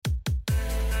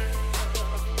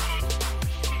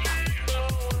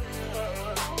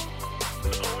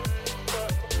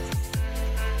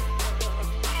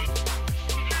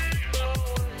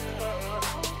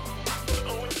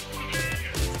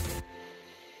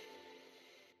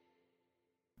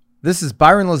This is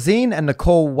Byron Lazine and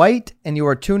Nicole White, and you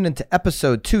are tuned into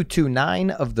episode 229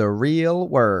 of The Real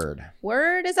Word.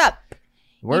 Word is up.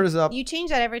 Word is up. You change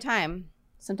that every time.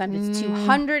 Sometimes it's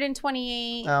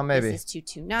 228. Oh, maybe. This is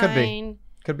 229.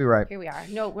 Could be right. Here we are.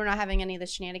 No, we're not having any of the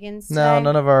shenanigans No, today.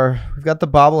 none of our... We've got the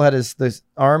bobblehead. This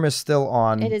arm is still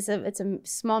on. It's a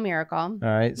small miracle. All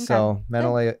right, so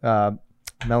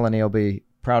Melanie will be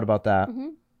proud about that. Mm-hmm.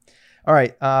 All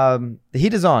right, the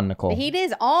heat is on, Nicole. The heat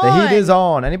is on. The heat is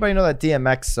on. Anybody know that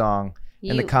DMX song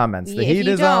in the comments? The heat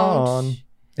is on.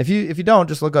 If you don't,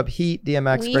 just look up Heat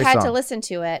DMX. We great had song. to listen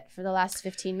to it for the last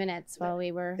 15 minutes while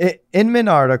we were... Inman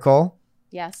article.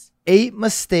 Yes. 8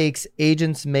 mistakes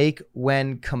agents make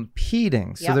when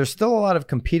competing. So there's still a lot of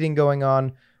competing going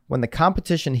on. When the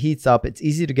competition heats up, it's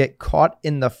easy to get caught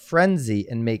in the frenzy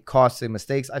and make costly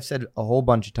mistakes. I've said a whole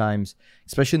bunch of times,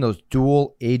 especially in those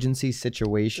dual agency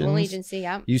situations. Dual agency,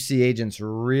 yeah. You see agents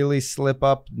really slip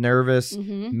up, nervous,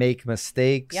 make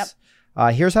mistakes.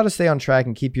 Yep. Here's how to stay on track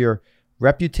and keep your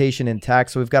reputation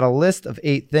intact. So we've got a list of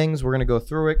 8 things. We're going to go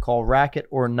through it. Call racket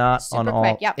or not on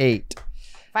all 8.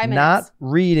 5 minutes. Not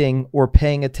reading or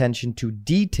paying attention to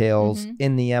details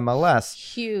in the MLS.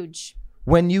 Huge.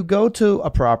 When you go to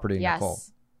a property, Nicole,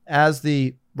 as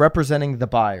the representing the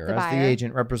buyer, the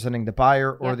agent representing the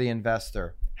buyer or the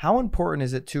investor, how important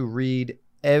is it to read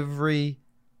every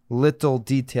little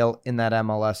detail in that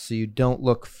MLS so you don't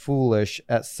look foolish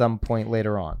at some point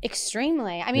later on?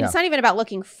 Extremely. I mean, it's not even about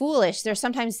looking foolish. There's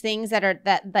sometimes things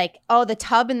that like, oh, the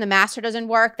tub in the master doesn't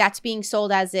work. That's being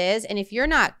sold as is. And if you're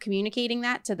not communicating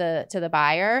that to the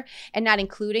buyer and not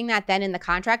including that then in the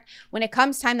contract, when it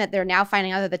comes time that they're now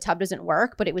finding out that the tub doesn't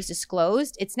work, but it was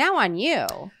disclosed, it's now on you.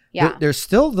 Yeah. There's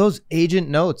still those agent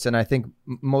notes, and I think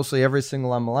mostly every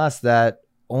single MLS that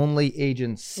only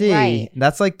agents see. Right.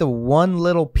 That's like the one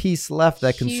little piece left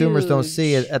that consumers don't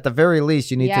see. At the very least,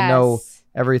 you need to know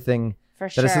everything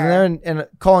that is in there. And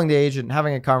calling the agent,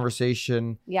 having a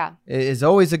conversation is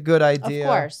always a good idea. Of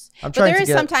course. But there is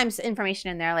sometimes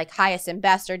information in there like highest and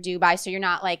best or due by. So you're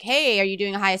not like, hey, are you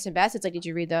doing a highest and best? It's like, did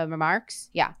you read the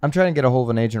remarks? Yeah. I'm trying to get a hold of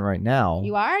an agent right now.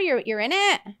 You are? You're in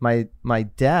it? My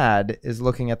dad is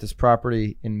looking at this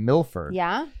property in Milford.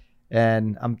 Yeah.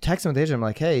 And I'm texting with the agent. I'm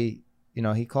like, hey, you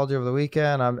know, he called you over the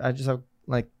weekend. I just have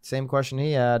like same question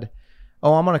he had.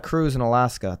 Oh, I'm on a cruise in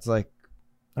Alaska. It's like,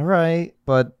 all right,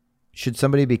 but should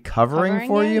somebody be covering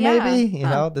for you maybe? You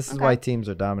know, this is why teams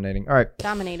are dominating. All right.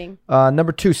 Dominating.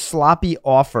 Number 2, sloppy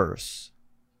offers.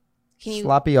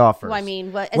 Sloppy offers. Well, I mean,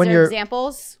 is there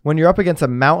examples? When you're up against a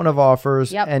mountain of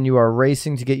offers and you are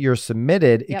racing to get yours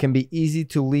submitted, it can be easy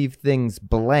to leave things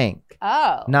blank.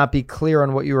 Oh. Not be clear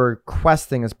on what you are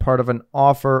requesting as part of an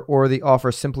offer, or the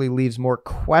offer simply leaves more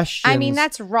questions. I mean,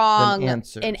 that's wrong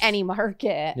answers. In any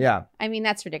market. Yeah. I mean,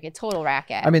 that's ridiculous. Total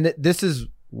racket. I mean, this is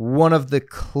one of the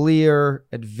clear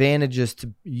advantages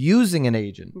to using an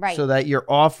agent. Right. So that your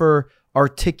offer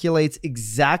articulates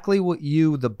exactly what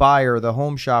you, the buyer, the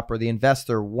home shopper, the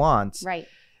investor wants. Right.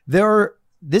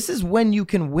 This is when you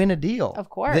can win a deal. Of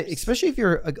course. Especially if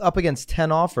you're up against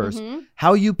 10 offers.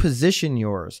 How you position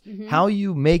yours, how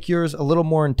you make yours a little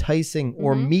more enticing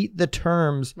or meet the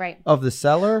terms of the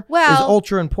seller is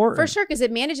ultra important. For sure, because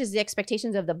it manages the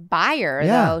expectations of the buyer,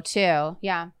 though, too.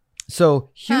 Yeah. So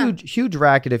huge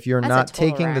racket if you're not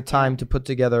taking the time to put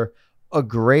together a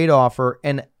great offer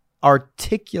and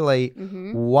articulate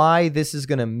why this is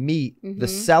going to meet the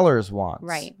seller's wants.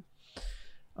 Right.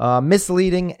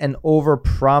 Misleading and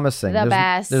over-promising.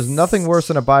 There's nothing worse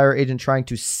than a buyer agent trying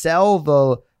to sell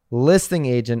the listing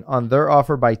agent on their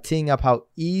offer by teeing up how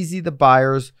easy the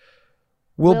buyers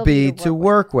will be to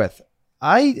work with.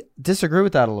 I disagree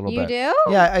with that a little bit. You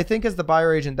do? Yeah, I think as the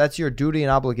buyer agent, that's your duty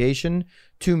and obligation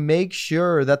to make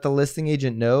sure that the listing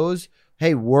agent knows,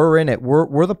 hey, we're in it.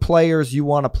 We're the players you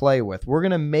want to play with. We're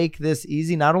going to make this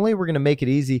easy. Not only we're going to make it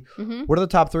easy, what are the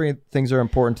top 3 things that are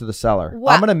important to the seller?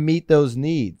 I'm going to meet those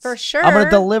needs. For sure. I'm going to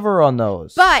deliver on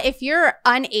those. But if you're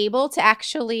unable to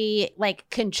actually like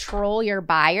control your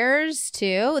buyers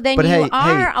too, then you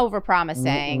are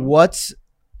overpromising. What's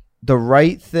the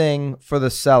right thing for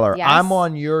the seller? Yes. I'm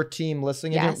on your team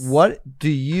listing agent. What do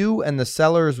you and the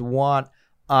sellers want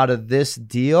out of this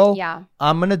deal? Yeah.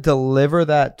 I'm going to deliver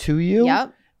that to you.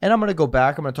 Yep. And I'm going to go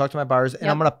back. I'm going to talk to my buyers and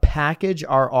I'm going to package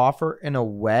our offer in a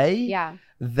way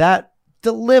that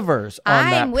delivers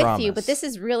on that I'm with promise. you, but this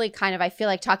is really kind of, I feel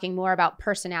like, talking more about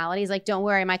personalities. Like, don't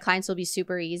worry, my clients will be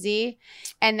super easy.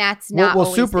 And that's not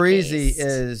always super the easy case.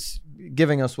 is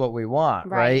giving us what we want,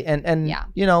 right? And yeah.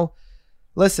 you know,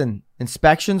 listen,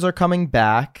 inspections are coming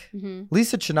back. Mm-hmm.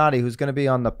 Lisa Chinati, who's going to be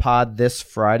on the pod this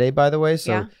Friday, by the way.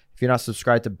 So yeah. if you're not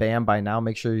subscribed to BAM by now,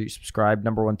 make sure you subscribe.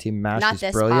 #1 team MASH. Not She's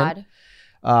this brilliant. pod.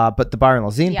 But the Byron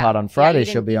Lazine pod on Friday,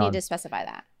 she'll be on. You need to specify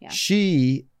that. Yeah.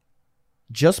 She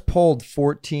just polled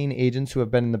 14 agents who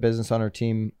have been in the business on her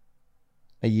team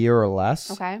a year or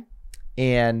less. Okay.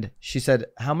 And she said,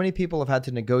 how many people have had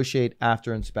to negotiate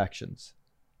after inspections?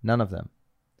 None of them.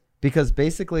 Because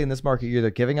basically in this market, you're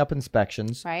either giving up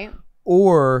inspections, right,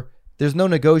 or there's no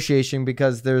negotiation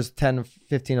because there's 10,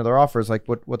 15 other offers like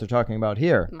what they're talking about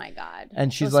here. Oh my God.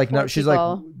 And she's like, no, she's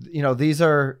like, you know, these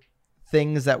are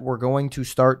things that we're going to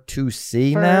start to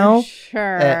see now.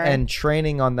 Sure. And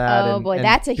training on that. Oh boy,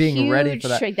 that's a being huge ready for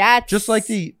that. That's just like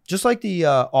the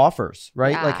offers,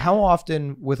 right? Yeah. Like how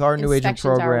often with our new agent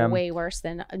program are way worse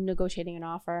than negotiating an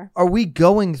offer. Are we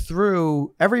going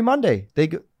through every Monday?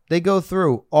 They go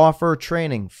through offer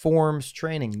training, forms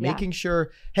training, making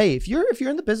sure, hey, if you're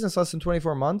in the business less than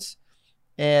 24 months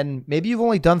and maybe you've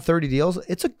only done 30 deals,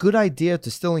 it's a good idea to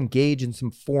still engage in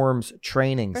some forms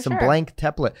training, some blank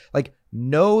template. Like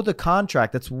know the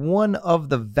contract. That's one of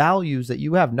the values that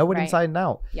you have. Know it inside and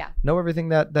out. Yeah. Know everything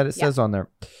that it says on there.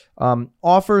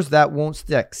 Offers that won't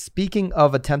stick. Speaking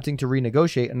of attempting to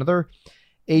renegotiate, another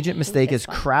agent mistake is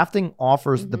crafting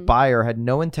offers the buyer had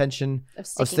no intention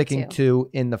of sticking to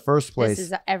in the first place.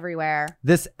 This is everywhere.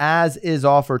 This as is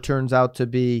offer turns out to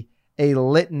be a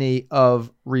litany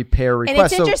of repair requests. And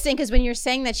it's interesting because when you're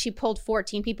saying that she pulled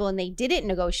 14 people and they didn't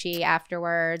negotiate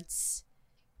afterwards,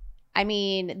 I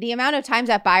mean, the amount of times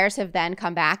that buyers have then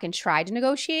come back and tried to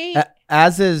negotiate.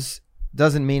 As is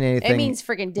doesn't mean anything. It means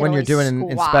freaking when you're doing an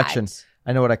inspection.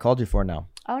 I know what I called you for now.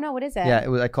 Oh no, what is it? Yeah,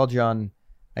 I called you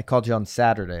on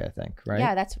Saturday, I think, right?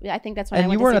 Yeah, I think that's when and I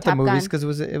went to see Top Gun. And you weren't at the movies because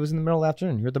it was in the middle of the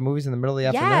afternoon. You were at the movies in the middle of the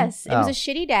afternoon? Yes, it was a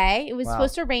shitty day. It was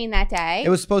supposed to rain that day. It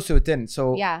was supposed to, it didn't.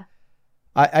 So yeah.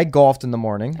 I golfed in the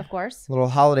morning. Of course. A little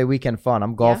holiday weekend fun.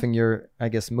 I'm golfing, you're, I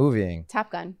guess, movieing. Top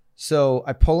Gun. So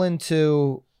I pull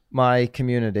into my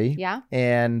community. Yeah.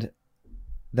 And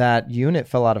that unit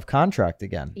fell out of contract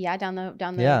again. Yeah, down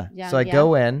the yeah. So I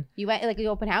go in. You went like the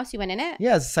open house? You went in it?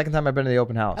 Yeah, it's the second time I've been to the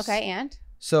open house. Okay, and?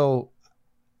 So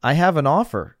I have an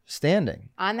offer standing.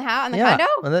 On the house? On the condo?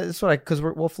 Well, that's what because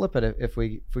we'll flip it if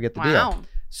we get the deal.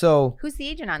 So who's the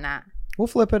agent on that? We'll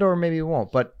flip it or maybe we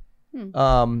won't. But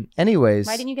anyways.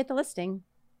 Why didn't you get the listing?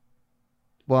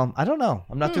 Well, I don't know.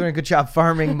 I'm not doing a good job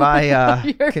farming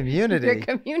my community. Your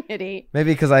community.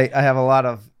 Maybe because I have a lot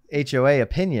of HOA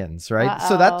opinions, right?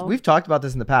 So that we've talked about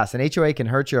this in the past. An HOA can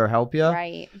hurt you or help you.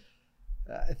 Right.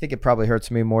 I think it probably hurts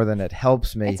me more than it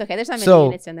helps me. It's okay. There's not many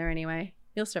units in there anyway.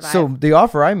 You'll survive. So the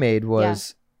offer I made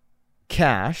was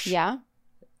cash. Yeah.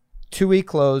 2-week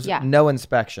close. Yeah. No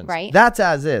inspections. Right. That's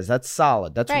as is. That's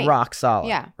solid. That's rock solid.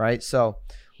 Yeah. Right. So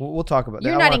we'll talk about that.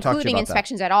 You're not including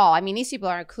inspections at all. I mean, these people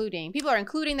are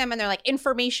including them and they're like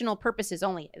informational purposes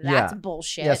only. That's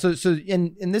bullshit. Yeah. So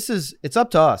and this is, it's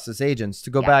up to us as agents to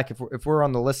go back if we're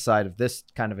on the list side of this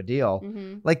kind of a deal.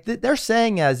 Like they're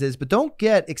saying as is, but don't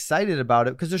get excited about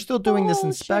it because they're still doing this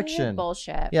inspection.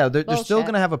 Bullshit. Yeah. They're still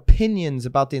going to have opinions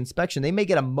about the inspection. They may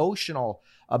get emotional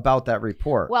about that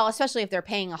report. Well, especially if they're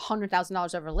paying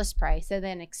 $100,000 over list price, so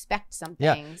then expect some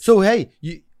things. Yeah. So hey,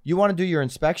 you want to do your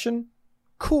inspection?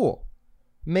 Cool.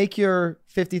 Make your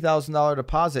 $50,000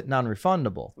 deposit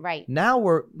non-refundable. Right. Now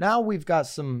we've got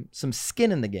some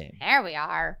skin in the game. There we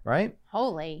are. Right?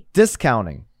 Holy.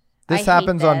 Discounting. This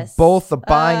happens on both the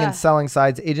buying and selling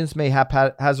sides. Agents may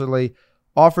haphazardly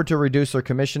offer to reduce their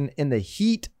commission in the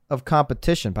heat of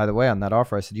competition. By the way, on that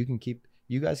offer, I said you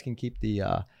guys can keep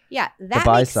the that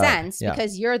makes sense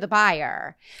because you're the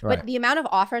buyer. Right. But the amount of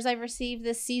offers I've received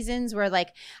this season's where like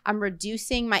I'm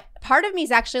reducing my part of me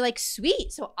is actually like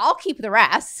sweet, so I'll keep the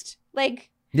rest. Like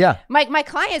my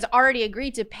client has already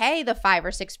agreed to pay the 5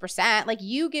 or 6%. Like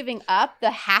you giving up the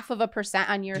 0.5%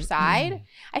 on your side,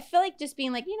 I feel like just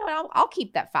being like, you know what, I'll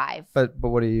keep that 5. But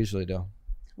what do you usually do?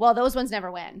 Well, those ones never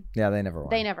win. Yeah, they never win.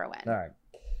 They never win. All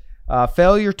right.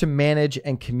 Failure to manage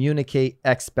and communicate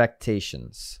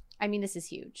expectations. I mean, this is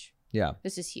huge. Yeah.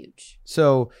 This is huge.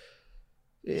 So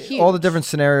all the different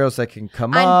scenarios that can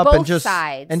come up both and just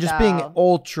sides, and just being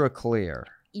ultra clear.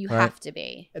 You have to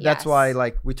be. That's why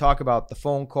like we talk about the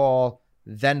phone call,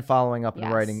 then following up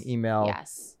and writing email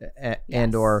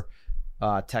and or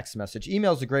text message.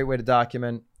 Email is a great way to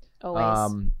document.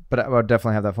 Always. But I would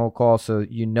definitely have that phone call so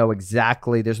you know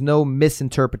exactly. There's no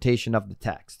misinterpretation of the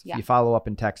text. You follow up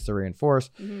in text to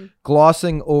reinforce.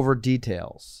 Glossing over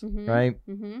details, right?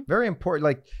 Very important.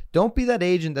 Like, don't be that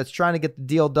agent that's trying to get the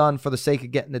deal done for the sake of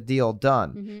getting the deal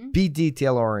done. Be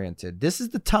detail oriented. This is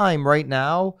the time right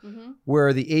now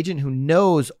where the agent who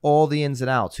knows all the ins and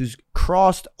outs, who's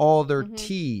crossed all their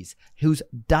T's, who's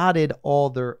dotted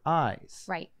all their I's,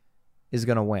 right, is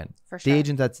going to win. For sure. The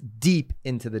agent that's deep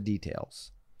into the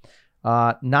details.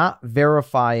 not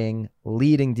verifying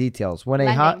leading details. When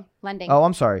lending. Oh,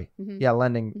 I'm sorry. Yeah,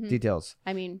 lending details.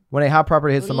 I mean, when a hot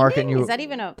property hits the market, and is that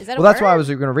even a? Is that well, that's why I was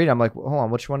going to read it. I'm like, hold on,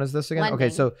 which one is this again? Lending. Okay,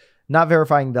 so not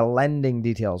verifying the lending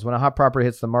details. When a hot property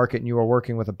hits the market and you are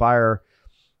working with a buyer,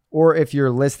 or if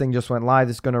your listing just went live,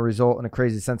 it's going to result in a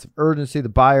crazy sense of urgency. The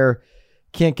buyer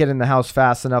can't get in the house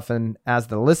fast enough, and as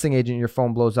the listing agent, your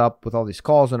phone blows up with all these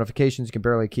calls, notifications. You can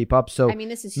barely keep up. So I mean,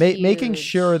 this is huge. Making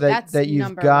sure that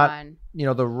you've got one.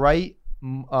 The right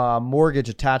mortgage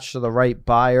attached to the right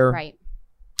buyer. Right.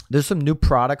 There's some new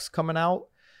products coming out.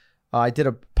 I did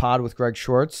a pod with Greg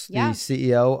Schwartz, the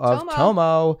CEO of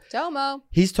Tomo.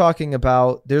 He's talking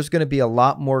about there's going to be a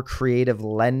lot more creative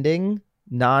lending,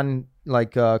 non-QM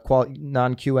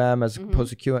as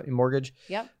opposed to QM mortgage.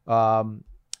 Yep.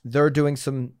 They're doing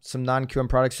some non-QM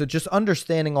products. So just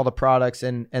understanding all the products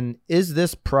and is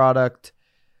this product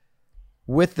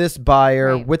with this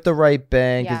buyer, with the right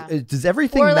bank? Yeah. Does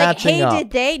everything matching up?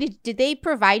 Did they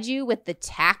provide you with the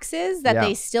taxes that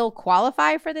they still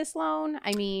qualify for this loan?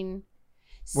 I mean,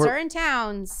 certain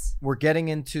towns. We're getting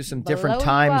into some different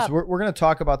times. We're going to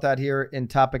talk about that here in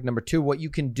topic number 2, what you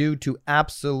can do to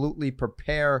absolutely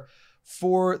prepare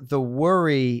for the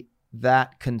worry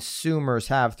that consumers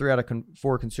have. 3 out of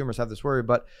 4 consumers have this worry.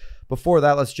 But before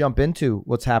that, let's jump into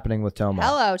what's happening with Tomo.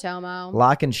 Hello, Tomo.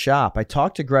 Lock and Shop. I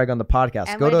talked to Greg on the podcast.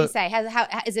 And what did he say? How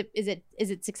is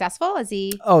it successful? Is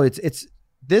he? Oh,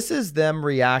 this is them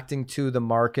reacting to the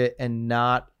market and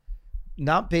not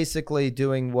basically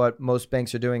doing what most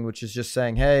banks are doing, which is just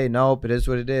saying, hey, nope, it is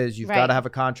what it is. You've got to have a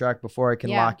contract before I can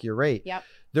lock your rate. Yep.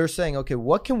 They're saying, okay,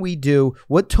 what can we do?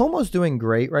 What Tomo's doing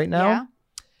great right now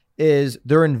is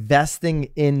they're investing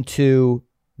into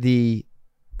the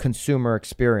consumer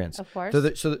experience. Of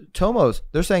course. So Tomo's,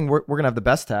 they're saying we're going to have the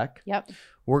best tech. Yep.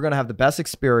 We're going to have the best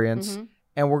experience,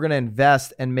 and we're going to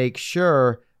invest and make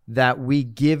sure that we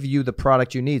give you the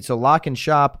product you need. So Lock and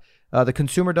Shop, the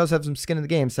consumer does have some skin in the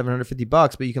game, $750,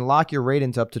 but you can lock your rate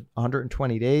into up to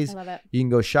 120 days. I love it. You can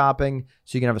go shopping,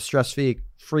 so you can have a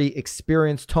stress-free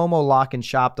experience. Tomo Lock and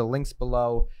Shop, the link's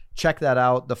below. Check that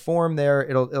out. The form there,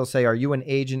 it'll say, are you an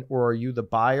agent or are you the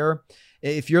buyer?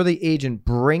 If you're the agent,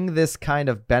 bring this kind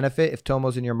of benefit, if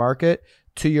Tomo's in your market,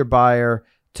 to your buyer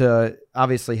to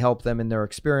obviously help them in their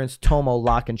experience. Tomo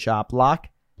Lock and Shop. Lock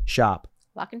and shop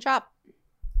it like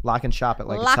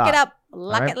it's hot. Lock it up.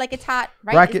 Lock it like it's hot.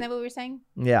 Right? Racket, Isn't that what we were saying?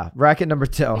 Yeah. Racket number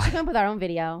 2. We should come up with our own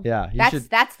video. Yeah.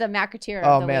 That's the marketeer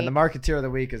of the week. The marketeer of the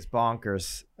week is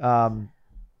bonkers.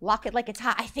 Lock it like it's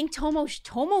hot. I think Tomo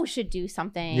should do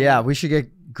something. Yeah, we should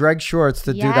get Greg Schwartz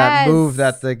to do that move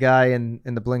that the guy in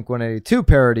the Blink-182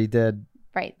 parody did.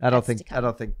 Right. I don't think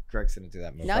Greg's going to do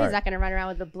that move. No, he's not going to run around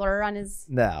with the blur on his.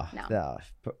 No.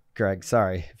 Greg,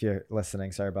 sorry if you're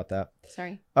listening. Sorry about that.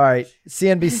 Sorry. All right.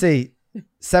 CNBC,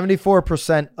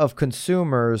 74% of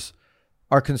consumers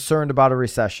are concerned about a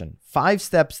recession. 5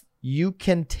 steps you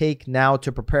can take now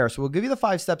to prepare. So we'll give you the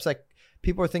 5 steps that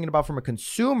people are thinking about from a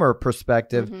consumer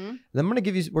perspective. Then we're going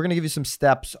to give you some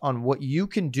steps on what you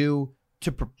can do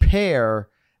to prepare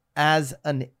as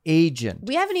an agent.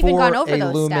 We haven't even gone over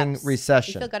those looming steps.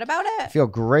 recession. You feel good about it? I feel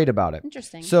great about it.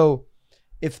 Interesting. So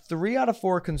if 3 out of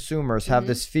 4 consumers have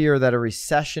this fear that a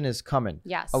recession is coming,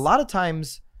 a lot of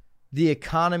times the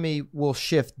economy will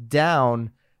shift down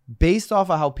based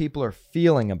off of how people are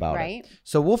feeling about it.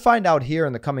 So we'll find out here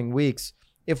in the coming weeks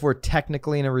if we're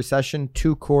technically in a recession.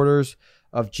 2 quarters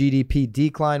of GDP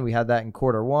decline. We had that in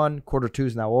quarter 1. Quarter 2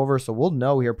 is now over. So we'll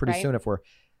know here pretty soon if we're,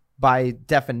 by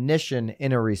definition,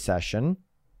 in a recession.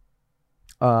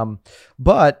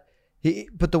 But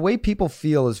the way people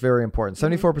feel is very important.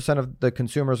 74% of the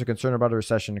consumers are concerned about a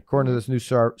recession, according to this new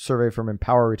survey from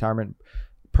Empower Retirement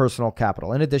Personal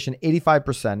Capital. In addition,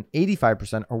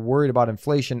 85% are worried about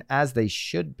inflation, as they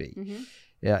should be.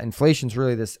 Yeah, inflation's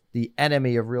really the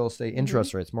enemy of real estate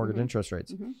interest rates, mortgage interest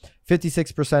rates.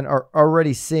 56% are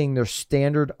already seeing their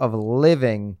standard of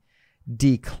living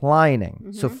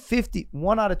declining. So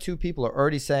 1 out of 2 people are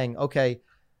already saying, okay,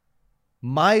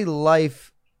 my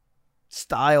life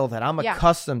style that I'm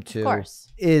accustomed to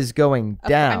is going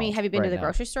down. I mean, have you been to the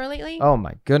grocery store lately? Oh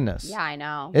my goodness. Yeah, I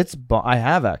know. I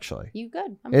have actually. You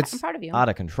good. I'm proud of you. Out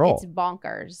of control. It's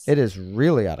bonkers. It is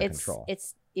really out of control.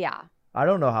 Yeah. I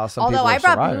don't know how some people are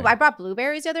surviving. I brought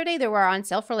blueberries the other day. They were on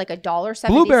sale for like $1.77.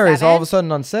 Blueberries all of a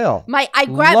sudden on sale. My kids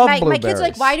are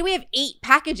like, why do we have 8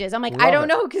 packages? I'm like, I don't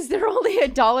know, because they're only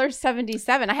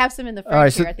 $1.77. I have some in the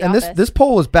fridge here at the office. This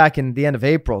poll was back in the end of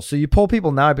April. So you poll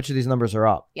people now, I bet you these numbers are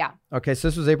up. Yeah. Okay, so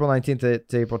this was April 19th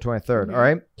to April 23rd. All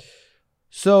right.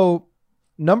 So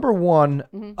number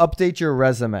 1, update your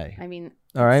resume. I mean,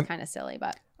 all right, it's kind of silly,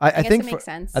 but I think it makes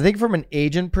sense. I think from an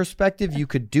agent perspective, you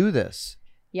could do this.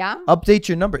 Yeah. Update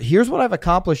your number. Here's what I've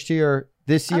accomplished here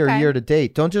this year, year to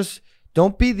date.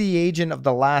 Don't be the agent of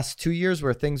the last 2 years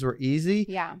where things were easy.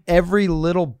 Yeah. Every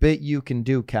little bit you can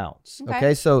do counts.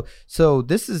 Okay. So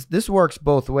this works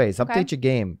both ways. Update your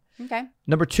game. Okay.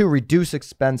 Number 2, reduce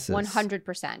expenses.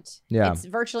 100%. Yeah. It's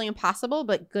virtually impossible,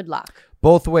 but good luck.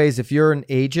 Both ways. If you're an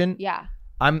agent, yeah.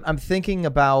 I'm thinking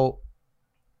about,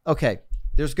 okay,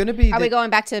 there's going to be... Are we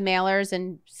going back to mailers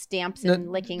and stamps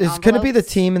and licking There's going to be the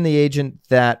team and the agent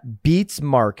that beats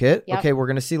market. Yep. Okay, we're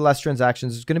going to see less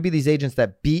transactions. There's going to be these agents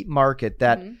that beat market,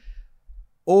 that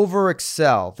over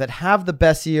excel, that have the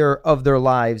best year of their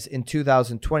lives in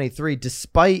 2023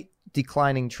 despite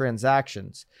declining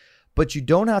transactions. But you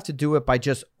don't have to do it by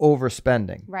just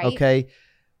overspending. Right. Okay.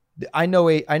 I know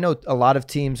a lot of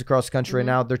teams across the country right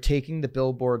now, they're taking the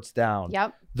billboards down.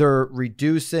 Yep. They're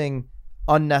reducing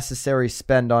unnecessary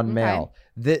spend on mail.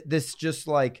 This just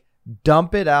like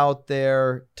dump it out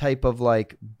there type of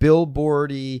like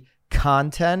billboardy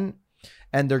content,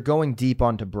 and they're going deep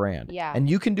onto brand. Yeah. And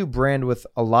you can do brand with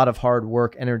a lot of hard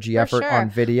work, energy, effort on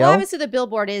video. Well, obviously the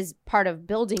billboard is part of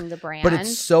building the brand. But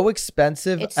it's so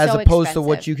expensive opposed to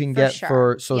what you can get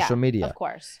for social media. Of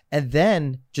course. And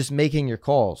then just making your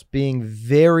calls, being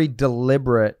very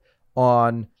deliberate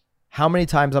on how many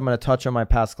times I'm going to touch on my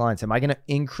past clients. Am I going to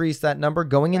increase that number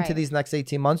going into these next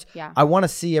 18 months? Yeah. I want to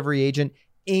see every agent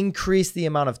increase the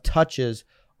amount of touches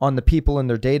on the people in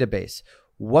their database.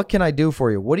 What can I do for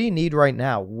you? What do you need right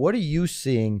now? What are you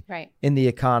seeing in the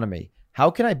economy? How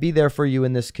can I be there for you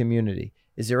in this community?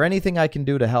 Is there anything I can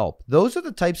do to help? Those are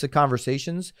the types of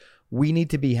conversations we need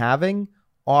to be having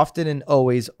often and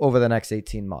always over the next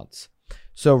 18 months.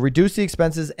 So reduce the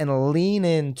expenses and lean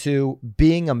into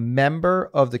being a member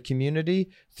of the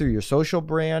community through your social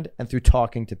brand and through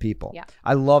talking to people. Yeah.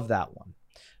 I love that one.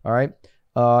 All right.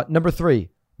 Number 3,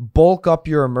 bulk up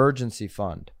your emergency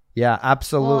fund. Yeah,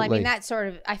 absolutely. Well, I mean, that sort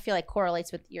of, I feel like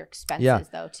correlates with your expenses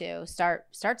though too. Start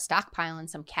stockpiling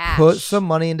some cash. Put some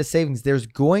money into savings. There's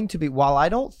going to be, while I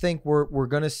don't think we're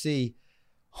going to see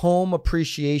home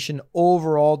appreciation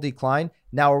overall decline.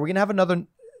 Now, are we going to have another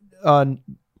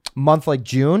month like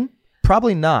June?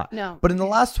 Probably not. No. But in the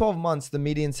last 12 months, the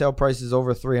median sale price is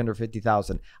over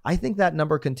 $350,000. I think that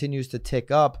number continues to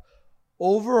tick up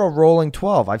over a rolling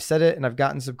 12. I've said it and I've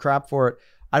gotten some crap for it.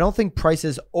 I don't think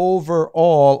prices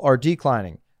overall are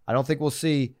declining. I don't think we'll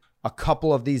see a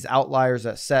couple of these outliers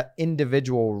that set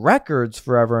individual records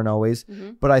forever and always.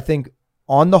 But I think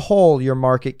on the whole, your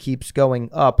market keeps going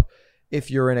up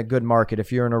if you're in a good market,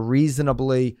 if you're in a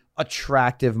reasonably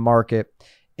attractive market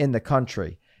in the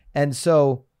country. And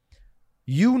so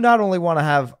you not only want to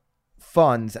have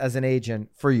funds as an agent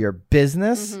for your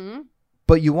business,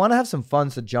 but you want to have some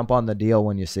funds to jump on the deal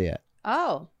when you see it.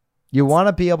 Oh. You want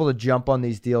to be able to jump on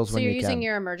these deals when you can. So you're using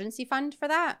your emergency fund for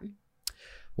that?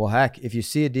 Well, heck, if you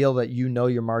see a deal that you know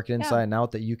your market inside and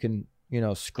out that you can,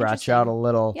 scratch out a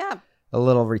little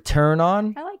return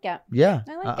on. I like it. Yeah.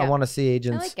 I want to see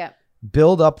agents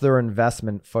build up their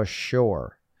investment for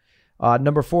sure.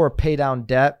 Number 4, pay down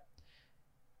debt.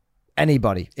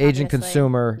 Anybody, agent,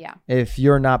 consumer, if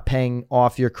you're not paying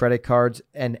off your credit cards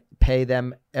and pay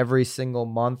them every single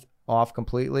month off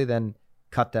completely, then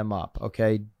cut them up.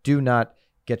 Okay. Do not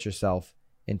get yourself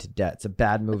into debt. It's a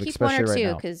bad move, especially right now. Keep 1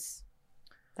 or 2 because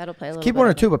that'll play a little Keep 1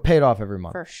 or 2, but pay it off every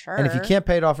month. For sure. And if you can't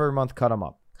pay it off every month, cut them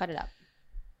up. Cut it up.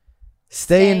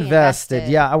 Stay invested.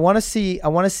 Yeah. I want to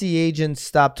see agents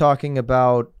stop talking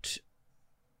about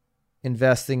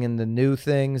investing in the new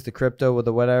things, the crypto or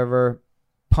the whatever.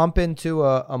 Pump into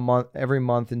a month, every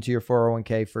month into your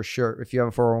 401k for sure. If you have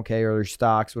a 401k or your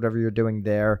stocks, whatever you're doing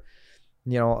there,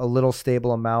 a little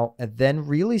stable amount, and then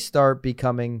really start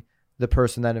becoming the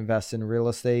person that invests in real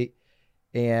estate.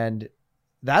 And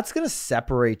that's going to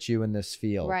separate you in this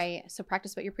field. Right. So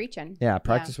practice what you're preaching. Yeah.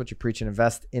 Practice what you preach and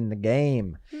invest in the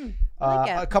game.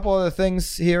 A couple other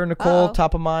things here, Nicole,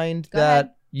 top of mind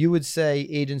that you would say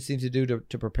agents need to do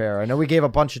to prepare. I know we gave a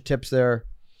bunch of tips there.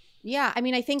 Yeah. I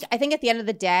mean, I think at the end of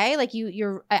the day, like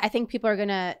I think people are going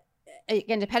to,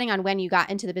 again, depending on when you got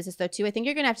into the business though too, I think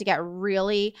you're going to have to get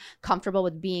really comfortable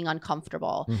with being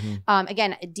uncomfortable.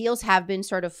 Again, deals have been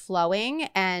sort of flowing,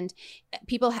 and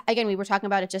people, again, we were talking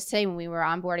about it just today when we were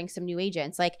onboarding some new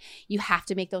agents. Like, you have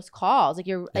to make those calls. Like,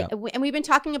 and we've been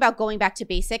talking about going back to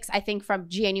basics, I think from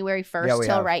January 1st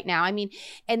till right now. I mean,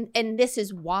 and this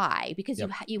is why, because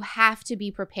you have to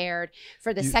be prepared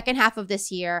for the second half of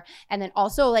this year. And then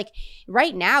also, like,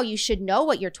 right now you should know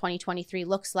what your 2023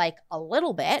 looks like a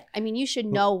little bit. I mean, you should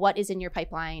know what is in your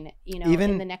pipeline,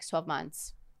 even in the next 12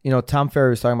 months. Tom Ferry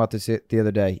was talking about this the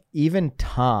other day. Even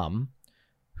Tom,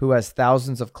 who has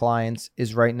thousands of clients,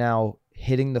 is right now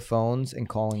hitting the phones and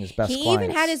calling his best clients. He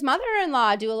even had his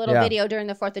mother-in-law do a little video during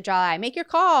the 4th of July. Make your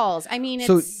calls. I mean,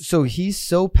 so he's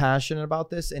so passionate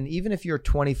about this. And even if you're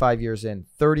 25 years in,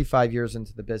 35 years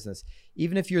into the business,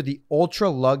 even if you're the ultra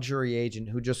luxury agent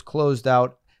who just closed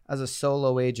out as a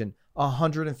solo agent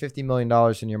 $150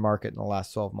 million in your market in the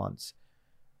last 12 months,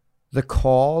 the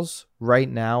calls right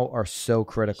now are so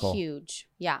critical. Huge.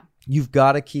 Yeah. You've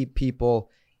got to keep people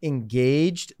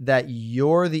engaged that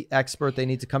you're the expert they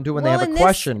need to come to when they have a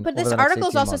question. But this article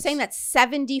is also saying that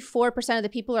 74% of the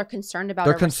people are concerned about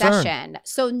a recession.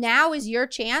 So now is your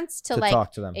chance to like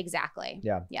talk to them. Exactly.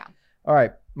 Yeah. Yeah. All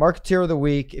right. Marketeer of the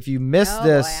week. If you missed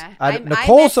this,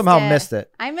 Nicole somehow missed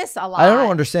it. I miss a lot. I don't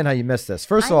understand how you missed this.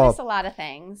 First of all, I miss a lot of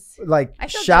things. Like,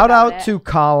 shout out to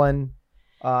Colin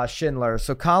Schindler.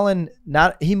 So Colin,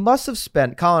 he must have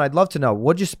spent, Colin, I'd love to know,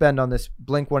 what'd you spend on this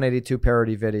Blink-182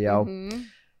 parody video? Mm-hmm.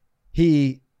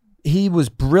 He was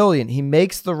brilliant. He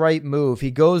makes the right move. He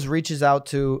goes, reaches out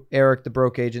to Eric, the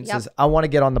broke agent, says, I want to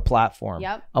get on the platform.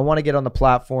 I want to get on the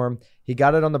platform. He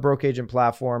got it on the broke agent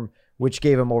platform, which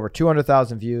gave him over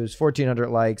 200,000 views, 1,400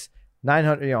 likes,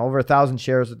 900, over 1,000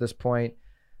 shares at this point,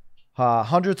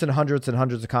 hundreds and hundreds and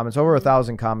hundreds of comments, over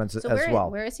 1,000 comments as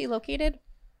well. Where is he located?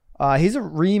 He's a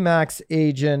RE/MAX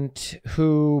agent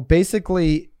who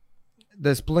basically,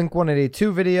 this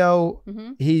Blink-182 video,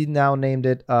 he now named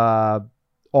it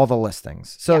All the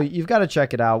Listings. So you've got to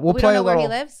check it out. We'll play a little. Where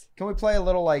he lives? Can we play a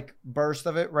little like burst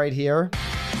of it right here?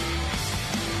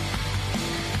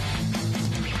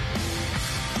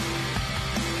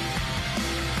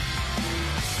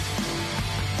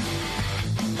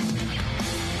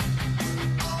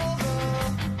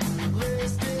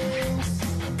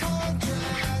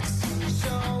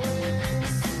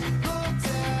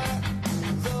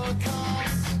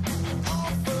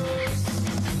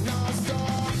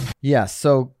 Yes.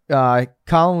 So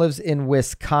Colin lives in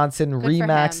Wisconsin.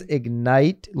 RE/MAX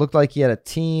Ignite. Looked like he had a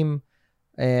team.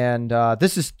 And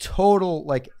this is total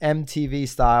like MTV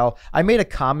style. I made a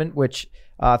comment, which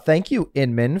thank you,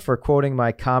 Inman, for quoting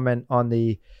my comment on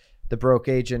the Broke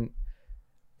Agent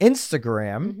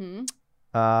Instagram.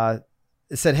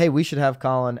 It said, hey, we should have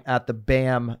Colin at the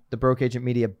BAM, the Broke Agent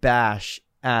Media Bash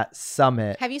at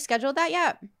Summit. Have you scheduled that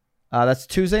yet? That's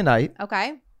Tuesday night.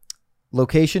 Okay.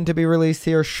 Location to be released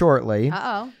here shortly.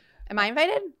 Uh-oh. Am I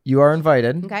invited? You are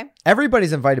invited. Okay.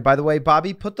 Everybody's invited, by the way.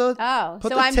 Bobby, put the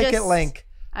ticket link.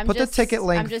 Put the ticket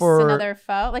link for another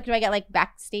foe. Like, do I get like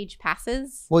backstage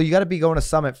passes? Well, you got to be going to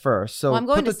Summit first. So I'm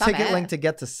going put the ticket link to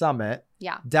get to Summit.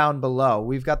 Yeah. Down below.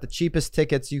 We've got the cheapest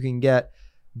tickets you can get.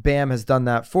 BAM has done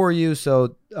that for you.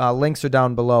 So links are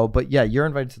down below. But yeah, you're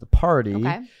invited to the party.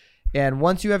 Okay. And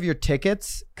once you have your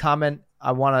tickets, comment,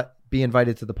 I want to be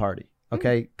invited to the party.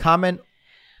 Okay. Comment.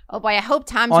 Oh boy, I hope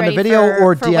Tom's on ready the video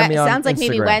or DM me on Sounds like Instagram.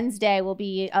 maybe Wednesday will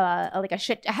be like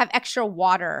have extra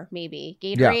water, maybe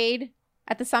Gatorade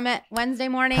at the Summit Wednesday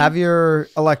morning. Have your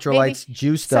electrolytes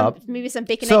juiced up. Maybe some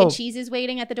bacon, egg, and cheese is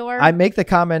waiting at the door. I make the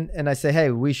comment and I say, hey,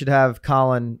 we should have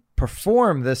Colin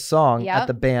perform this song at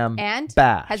the BAM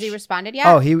Bash. Has he responded yet?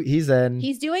 Oh, he's in.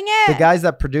 He's doing it. The guys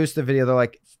that produced the video, they're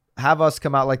like, have us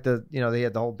come out, like they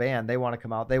had the whole band. They want to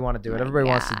come out. They want to do it. Everybody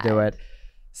wants to do it.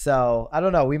 So I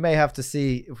don't know. We may have to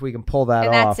see if we can pull that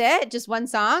off. And that's it? Just one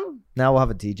song? Now we'll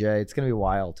have a DJ. It's going to be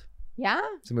wild. Yeah?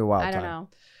 It's going to be a wild time. I don't know.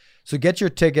 So get your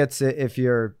tickets if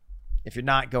you're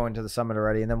not going to the Summit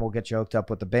already, and then we'll get you hooked up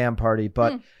with the BAM party.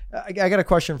 But I got a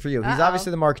question for you. He's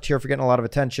obviously the marketeer for getting a lot of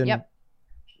attention. Yep.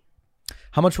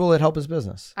 How much will it help his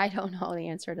business? I don't know the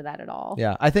answer to that at all.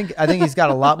 Yeah. I think he's got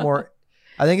a lot more.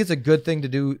 I think it's a good thing to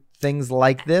do things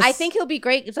like this. I think he'll be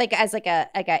great. It's like as like a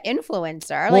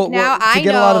influencer. Well, like now I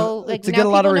know to get a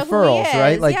lot of referrals,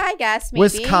 right? Like I guess maybe.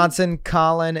 Wisconsin,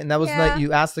 Colin, and that was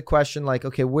you asked the question like,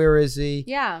 okay, where is he?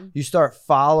 Yeah. You start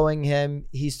following him.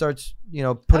 He starts,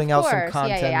 putting out some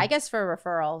content. Yeah. I guess for a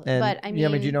referral. And, but I mean,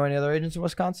 do you know any other agents in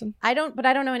Wisconsin? I don't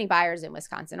know any buyers in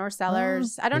Wisconsin or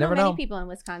sellers. I don't know many people in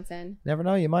Wisconsin. Never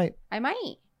know. You might. I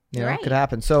might. It could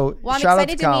happen. So, I'm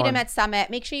excited to meet him at Summit.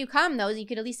 Make sure you come, though. You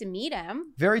could at least meet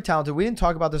him. Very talented. We didn't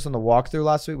talk about this on the walkthrough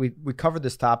last week. We covered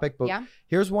this topic, but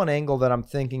here's one angle that I'm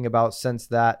thinking about since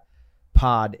that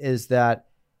pod is that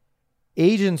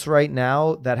agents right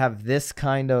now that have this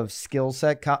kind of skill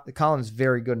set, Colin's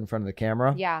very good in front of the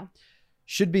camera. Yeah.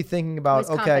 Should be thinking about,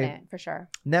 for sure.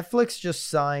 Netflix just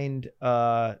signed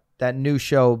that new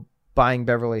show, Buying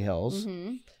Beverly Hills.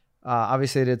 Mm-hmm.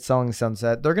 Obviously, they did Selling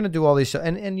Sunset. They're going to do all these shows.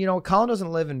 And Colin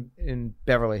doesn't live in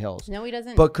Beverly Hills. No, he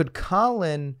doesn't. But could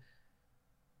Colin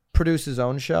produce his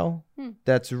own show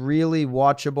that's really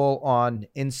watchable on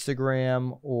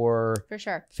Instagram or for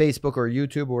sure Facebook or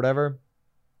YouTube or whatever?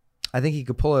 I think he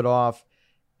could pull it off.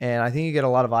 And I think you get a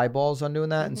lot of eyeballs on doing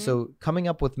that. And so coming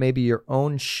up with maybe your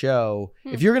own show,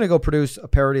 if you're going to go produce a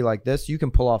parody like this, you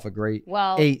can pull off a great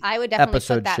I would definitely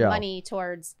put that money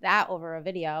towards that over a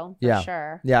video for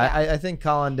sure. Yeah. I think,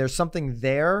 Colin, there's something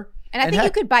there. And I think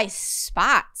you could buy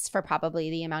spots for probably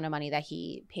the amount of money that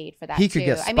he paid for that. He could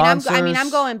get sponsors. I mean, I'm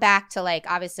going back to like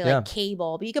obviously like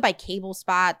cable, but you could buy cable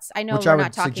spots. I know which we're I would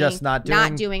not talking suggest not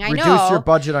doing. I Reduce know. your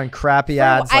budget on crappy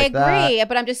ads. I like agree, that.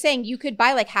 but I'm just saying you could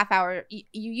buy like half hour. You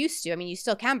used to. I mean, you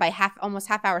still can buy almost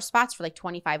half hour spots for like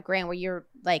 $25,000, where you're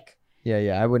like.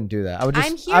 Yeah, I wouldn't do that.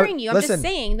 I'm hearing you. I'm just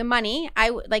saying the money. I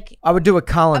would do what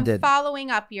Colin did.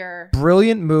 Following up your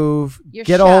brilliant move.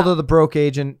 Get a hold of the broke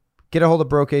agent. Get a hold of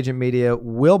Broke Agent Media.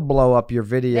 We'll blow up your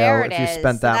video if you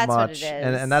spent that much.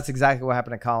 And that's exactly what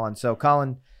happened to Colin. So,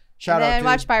 Colin, shout out to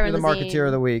watch Byron the Marketeer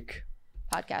of the Week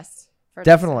podcast.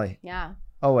 Definitely. Yeah.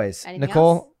 Always. Anything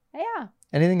Nicole? Else? Yeah.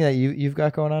 Anything that you've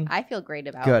got going on? I feel great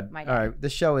about my day. All right.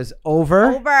 This show is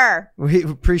over. Over. We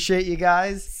appreciate you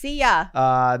guys. See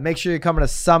ya. Make sure you're coming to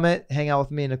Summit. Hang out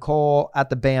with me and Nicole at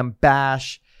the BAM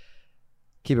Bash.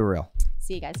 Keep it real.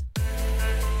 See you guys.